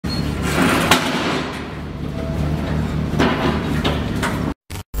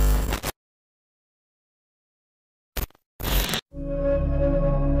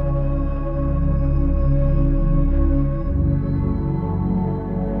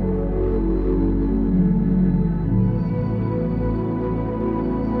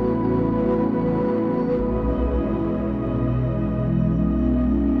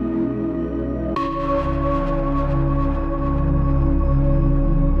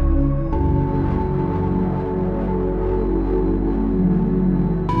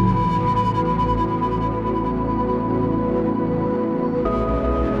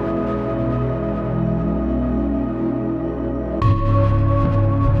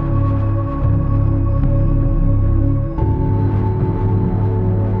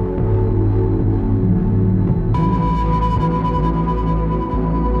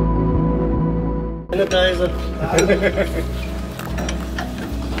person.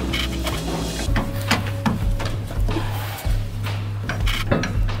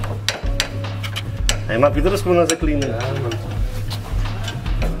 Hey, maar Pieter is gewoon als een cleaner. Ja, man.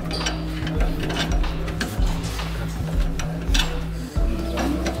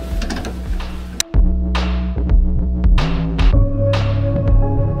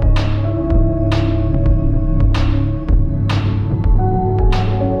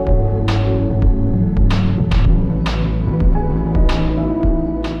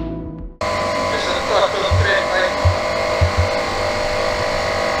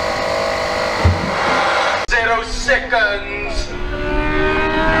 Seconds.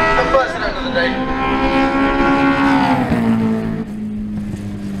 The first run of the day.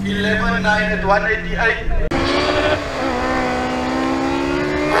 11.9 at 188.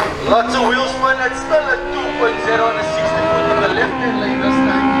 Lots of wheel spin. It's still at 2.0 on the 60 foot in the left hand lane this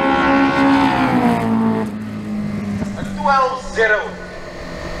time. A 12.0.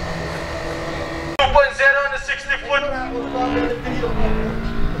 2.0 on the 60 foot.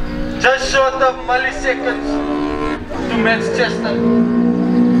 Just short of milliseconds to Max Chester.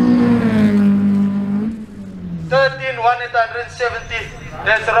 13.170.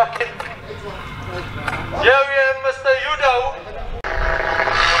 That's rocket. Here we have Mr. Udo.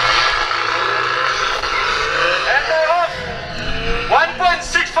 And they're off.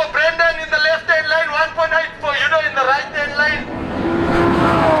 1.6 for Brendan in the left hand lane. 1.8 for Udo in the right hand lane.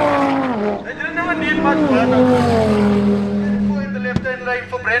 They didn't even need much burn. Lane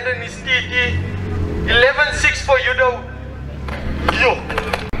for Brendan is TT. 11.6 for Udo. Yo.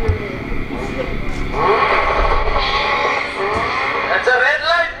 That's a red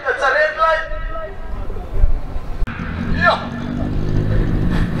light. That's a red light. Yo.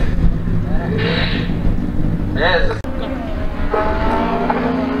 Yes.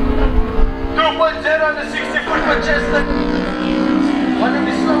 2.0 on the 60 foot for Chester. One of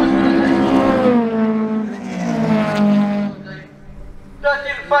his slowest.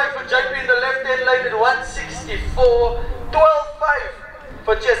 13.5 for JP in the left hand lane at 164. 12.5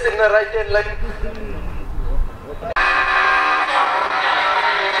 for Chester in the right hand lane.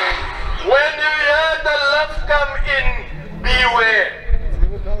 When you hear the love come in, beware.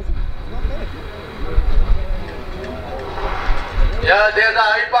 Yeah, there the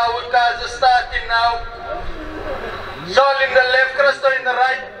high power cars are starting now. Saul in the left, Christo in the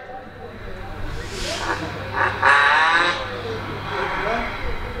right.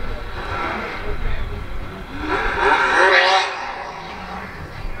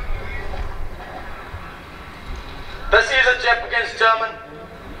 This is a jab against German.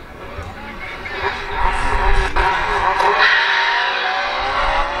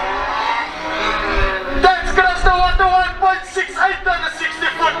 That's Christo on the 1.68 on the 60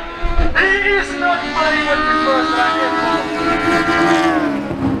 foot. He is not playing with the first run yet.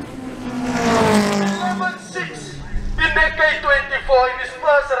 11.6 in decade 24 in his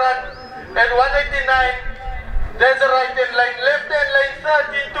first run at 189. There's a right hand lane, left hand lane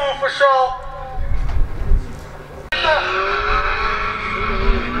 32 for sure. 2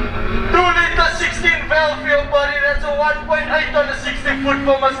 litre 16 valve fuel body, that's a 1.8 on the 60 foot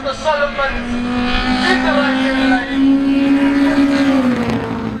for Mr. Solomon in the right hand lane.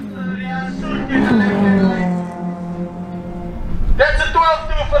 In the left hand lane. That's a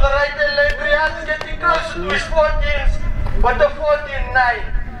 12.2 for the right hand lane. Riyadh is getting closer to his 14s, but a 14.9.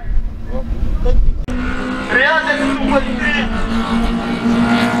 Riyadh is 2.3.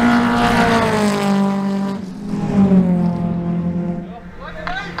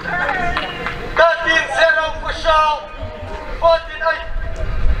 13.0 for Shaw. 14.8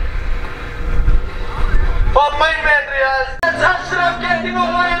 for my man Riyadh. That's Ashraf getting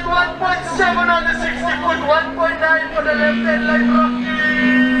away at 1.7 on the 60 foot. 1.9 for the left hand line Rocky.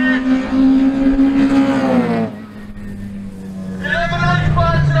 11.9 for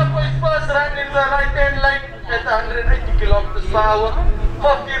Ashraf for his first run in the right hand line at 180 kilometers per hour.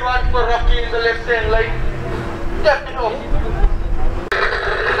 14.1 for Rocky in the left hand line. Tapping off.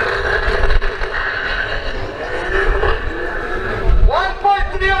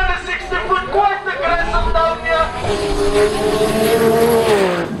 1.3 on the 60 foot, quite aggressive down here.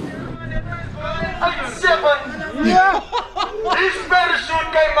 8.7. Yeah. His parachute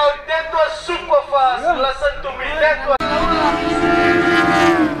came out, that was super fast. Yeah. Listen to me, that was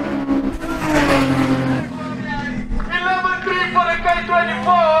 11.3 for the K24.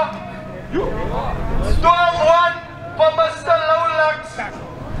 12.1 for Mr. Lowlax.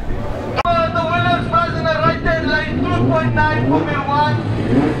 The Williams was in the right hand lane, 2.9 for Mirwan.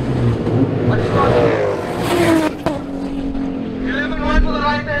 11.1 for the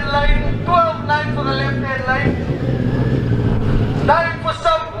right hand lane, 12.9 for the left hand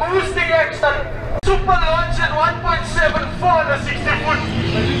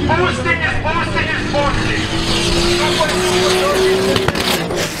Boosting is boosting is boosting.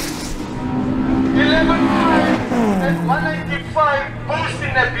 11.5 and 195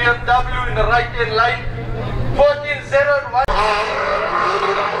 boosting that BMW in the right hand line. 14.0 and 1.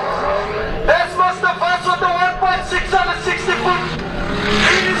 That's Master Fast with the 1.6 on the 60 foot.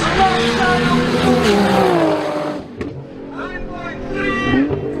 It is not style.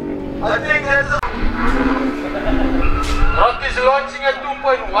 9.3. I think that's Rock is launching at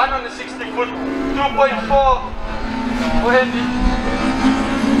 2.1 on the 60 foot. 2.4 for Andy.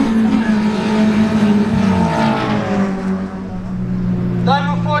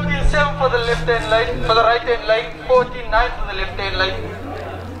 Time 14.7 for the left hand line, for the right hand line, 14.9 for the left hand line.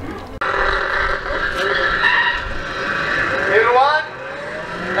 Irwan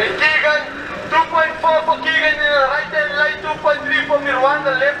and Keegan, 2.4 for Keegan in the right hand line, 2.3 for Mirwan,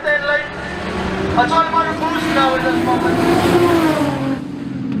 the left hand line. That's all about a boost now at this moment.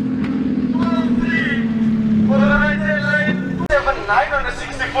 12.3 for the right hand line, 7.9 on the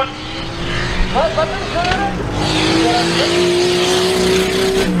 60 foot.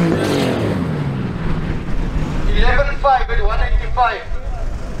 11.5 at 185.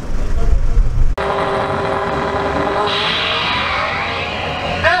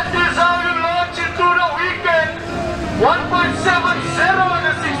 That is how you launch into the weekend. 1.70 on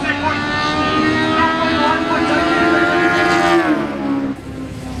the 60 foot. 2.1 for Johnny.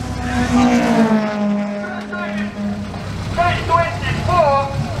 24.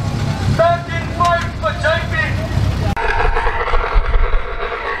 13.5 for JP.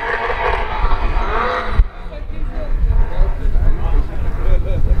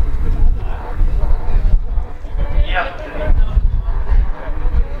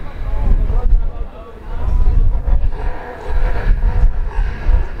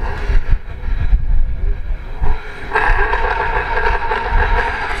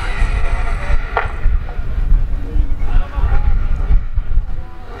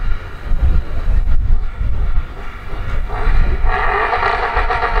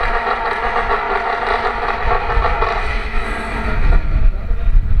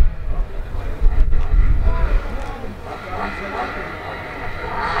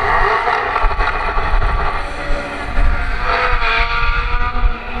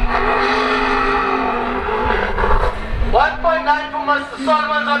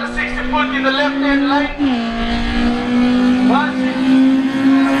 Solomons on the 60 foot in the left hand line.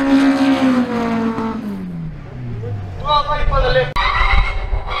 12.8 for the left.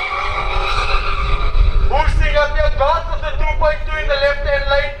 Boosting up your guard of the 2.2 in the left hand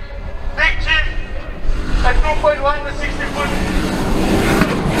line. Big Chief at 2.1 in the 60 foot.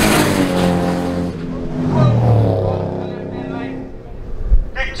 12 in the left hand line.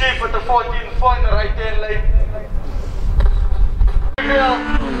 Big Chief at the 14.4 in the right hand line.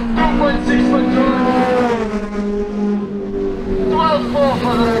 2.6 for John. 12.4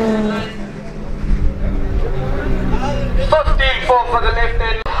 for the right hand line. 15.4 for the left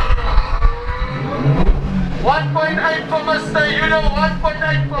hand line. 1.8 for Mr. Uno.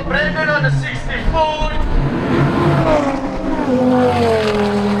 1.8 for Brandon on the 60 foot.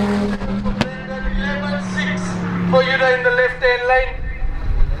 11.6 for Uno in the left hand line.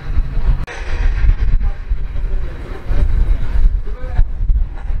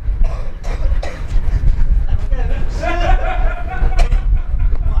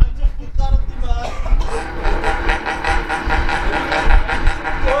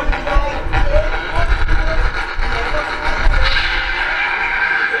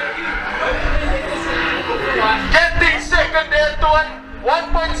 Getting second there to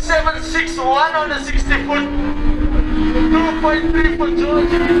 1.761 on the 60 foot. 2.3 for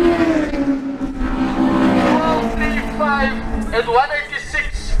George. 12.35 at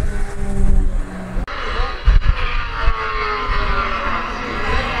 186.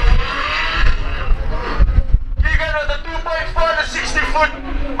 Keegan on the 2.4 on the 60 foot.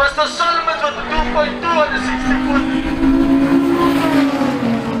 Mr. Solomons with the 2.2 on the 60 foot.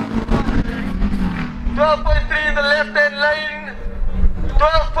 12.3 in the left hand lane.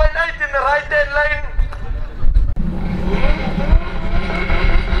 12.8 in the right hand lane.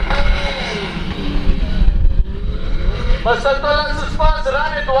 Mr. Tolan's response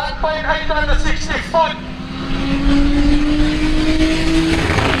run at 1.8 on the 60 foot.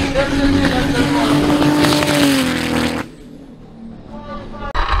 Definitely that's the one.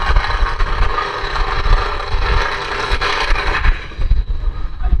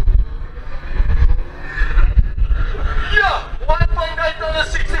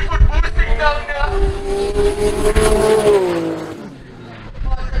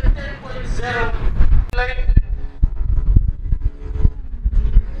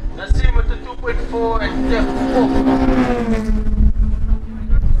 4 and step 4.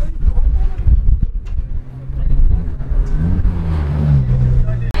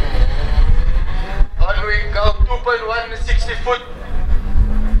 On we go, 2.1 and 60 foot.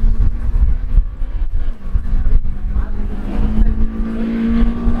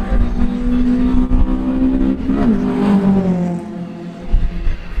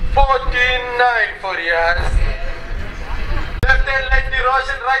 For years. Left hand lane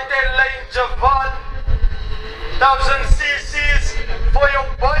Erosion, right hand lane Javan. 1000 cc's for your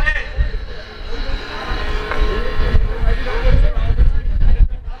body.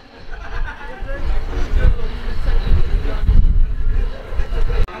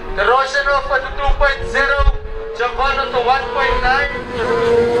 Erosion off at 2.0, Javan at 1.9.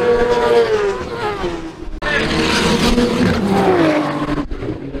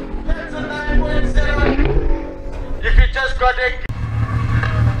 Got it.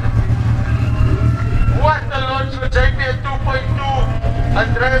 What a launch for JP at 2.2.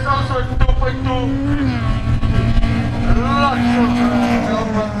 Andreas also at 2.2. Lots of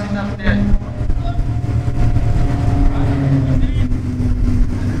problems up there.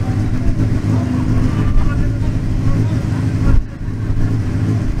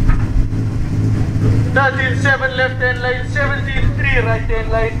 $13.7 left hand lane, $17.3 right hand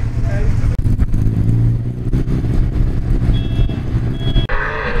lane.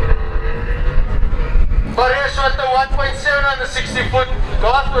 Variation at the 1.7 on the 60 foot,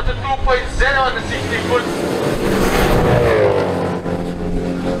 Golf with the 2.0 on the 60 foot.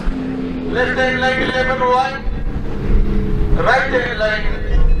 Left hand line 11.1, right hand line,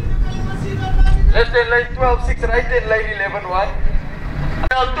 left hand line 12.6, right hand line 11.1.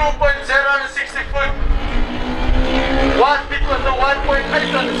 Now 2.0 on the 60 foot, one bit was the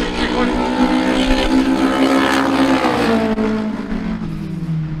 1.8 on the 60 foot.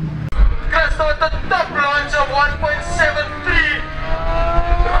 At the top launch of 1.73,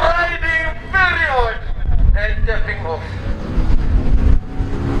 riding very hard and tapping off.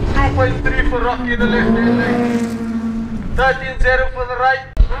 2.3 for Rocky in the left hand lane, 13.0 for the right.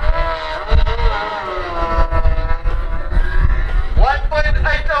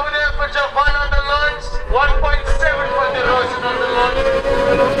 1.8 over there for Javan on the launch, 1.7 for Erosion on the launch.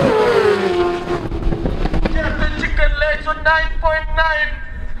 Captain Chicken legs for 9.9.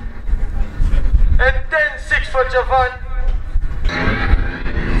 And 10.6 for Javan.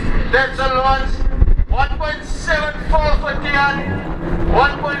 That's a launch. 1.74 for Tian.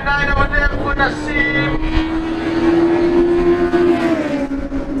 1.9 over there for Nassim.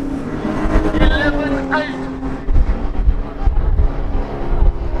 11.8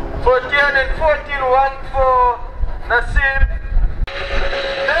 for Tian and 14.1 for Nassim.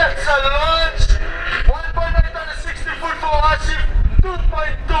 That's a launch. 1.8 on the 60 foot for Ashif.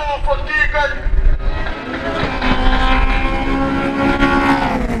 2.2 for Keegan.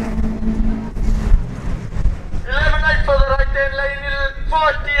 11.8 for the right hand lane,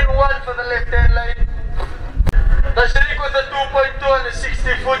 14.1 for the left hand lane. Tashrik with the 2.2 on the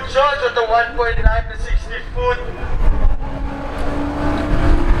 60 foot, George with the 1.9 on the 60 foot.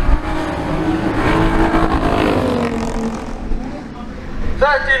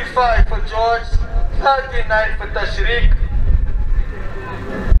 $13.5 for George, $13.9 for Tashrik.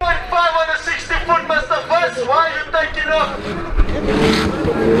 2.5 on the 60 foot, Mr. Bus, why are you taking off?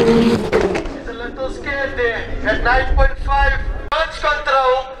 He's a little scared there. At 9.5, launch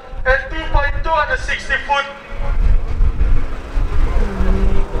control, and 2.2 on the 60 foot.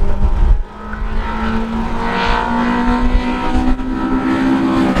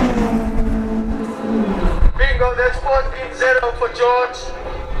 Bingo, that's 14.0 for George.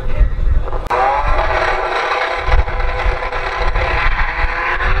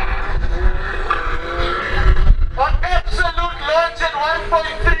 On absolute launch at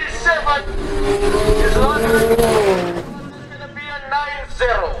 1.37, his launch is going to be a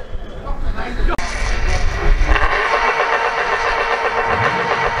 9.0.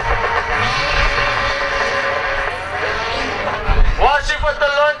 Washing with the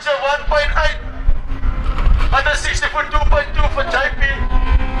launch of 1.8 on the 60 foot, 2.2 for JP.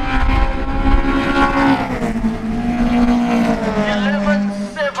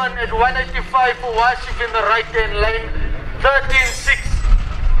 11.7 at 185 for Washif in the right hand lane, 13.6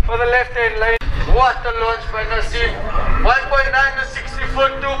 for the left hand lane. What a launch by Nassim. 1.9 to 60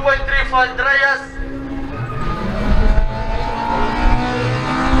 foot, 2.3 for Andreas.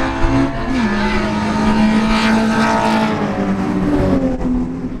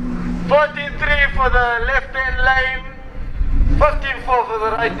 $14.3 for the left hand lane, 15.4 for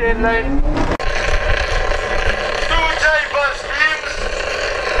the right hand lane. 2 J bus beams.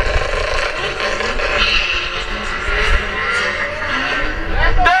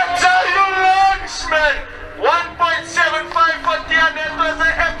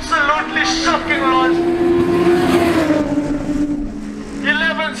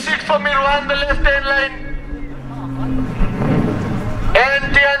 for Mirwan, the left-hand lane. And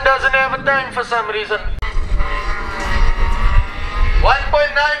Tian doesn't have a time for some reason.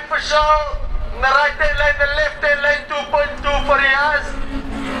 1.9 for Shaw. In the right-hand lane, the left-hand lane, 2.2 for Riaz.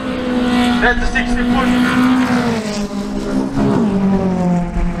 That's a 60 foot.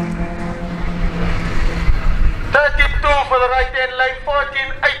 32 for the right-hand lane,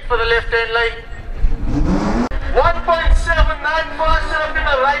 14.8 for the left-hand lane. 1.79 for Ashraf in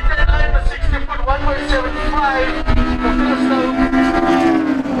the right-hand lane, the 60 foot, 1.75 for Crystal.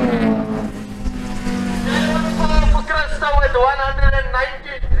 11.4 for Crystal at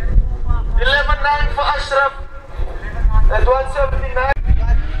 190. 11.9 for Ashraf at 179.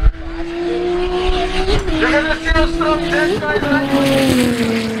 You're gonna see a strong dead guy, right?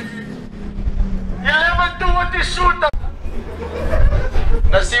 11.2 with the shooter.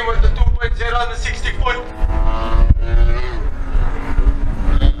 Nasim with the 2.0 on the 60 foot.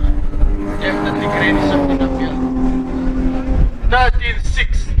 Definitely creating something up here.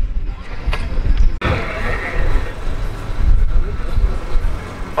 13.6.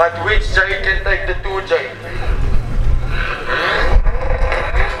 But which Jay can take the 2 Jay?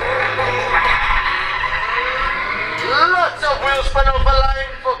 Lots of wheels span over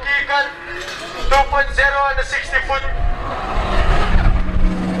line for Keegan. 2.0 on the 60 foot.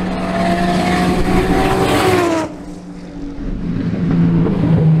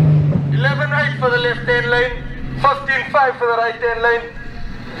 11.8 for the left hand lane. 15.5 for the right hand lane.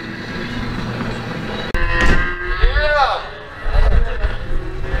 Yeah.